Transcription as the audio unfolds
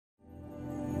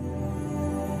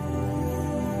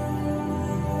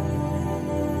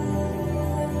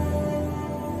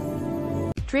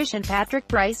Trish and Patrick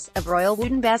Brice, of Royal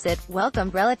Wootton Bassett,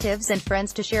 welcomed relatives and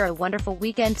friends to share a wonderful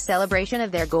weekend celebration of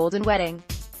their golden wedding.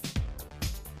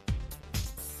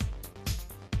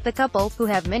 The couple, who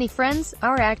have many friends,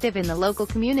 are active in the local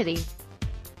community.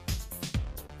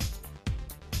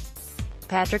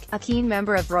 Patrick, a keen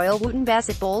member of Royal Wootton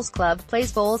Bassett Bowls Club,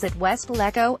 plays bowls at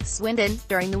Westlecot, Swindon,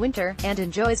 during the winter, and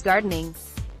enjoys gardening.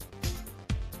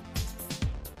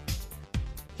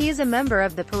 He is a member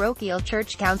of the Parochial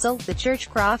Church Council, the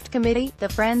Church Croft Committee, the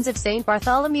Friends of St.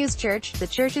 Bartholomew's Church, the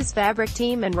church's fabric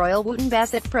team and Royal Wootton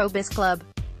Bassett Pro Bis Club.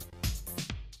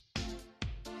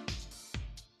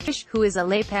 Trish, who is a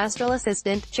lay pastoral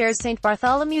assistant, chairs St.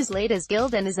 Bartholomew's Ladies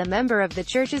Guild and is a member of the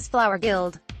church's Flower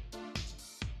Guild.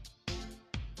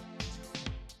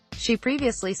 She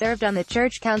previously served on the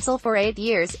Church Council for 8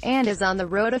 years, and is on the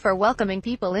road for welcoming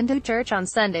people into church on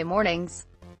Sunday mornings.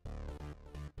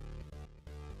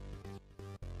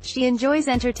 She enjoys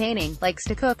entertaining, likes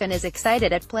to cook and is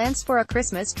excited at plans for a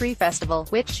Christmas tree festival,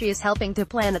 which she is helping to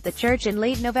plan at the church in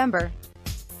late November.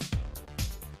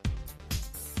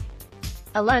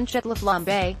 A lunch at La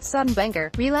Flambe,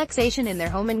 Swindon, relaxation in their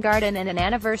home and garden and an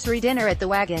anniversary dinner at the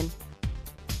Wagon.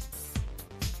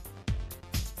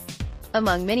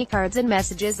 Among many cards and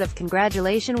messages of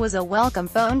congratulation was a welcome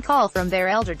phone call from their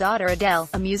elder daughter Adele,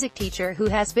 a music teacher who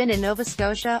has been in Nova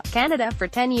Scotia, Canada for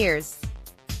 10 years.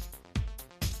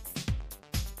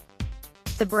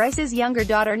 The Brice's younger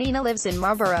daughter Nina lives in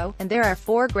Marlborough, and there are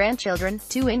 4 grandchildren,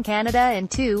 2 in Canada and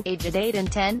 2, aged 8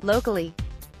 and 10, locally.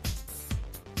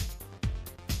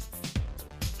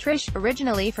 Trish,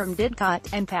 originally from Didcot,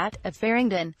 and Pat, of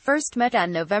Farringdon, first met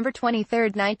on November 23,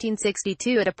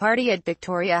 1962 at a party at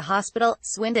Victoria Hospital,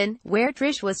 Swindon, where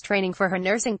Trish was training for her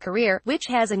nursing career, which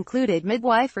has included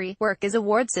midwifery, work as a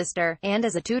ward sister, and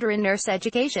as a tutor in nurse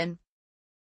education.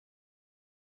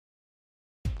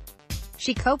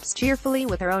 She copes cheerfully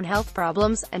with her own health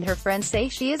problems, and her friends say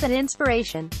she is an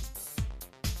inspiration.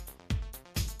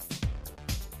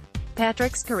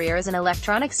 Patrick's career as an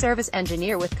electronic service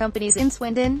engineer with companies in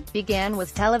Swindon began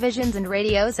with televisions and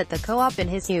radios at the Co-op in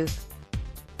his youth.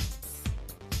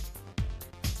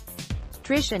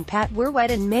 Trish and Pat were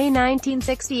wed in May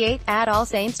 1968, at All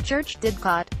Saints Church,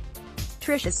 Didcot.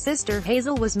 Trish's sister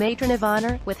Hazel was matron of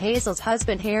honor, with Hazel's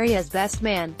husband Harry as best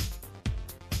man.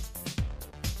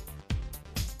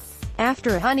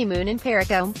 After a honeymoon in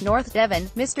Parochial, North Devon,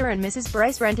 Mr. and Mrs.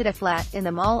 Brice rented a flat in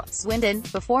the Mall, Swindon,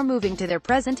 before moving to their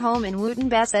present home in Wootton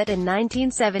Bassett in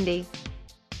 1970.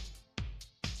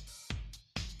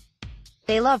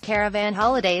 They love caravan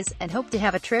holidays, and hope to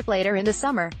have a trip later in the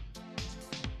summer.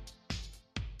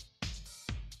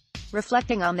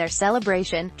 Reflecting on their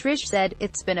celebration, Trish said,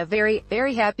 "It's been a very,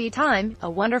 very happy time, a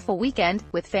wonderful weekend,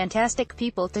 with fantastic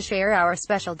people to share our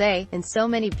special day, and so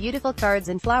many beautiful cards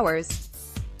and flowers.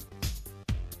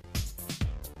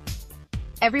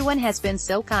 Everyone has been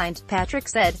so kind," Patrick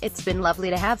said. "It's been lovely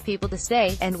to have people to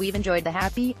stay, and we've enjoyed the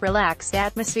happy, relaxed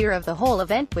atmosphere of the whole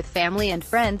event, with family and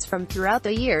friends from throughout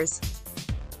the years."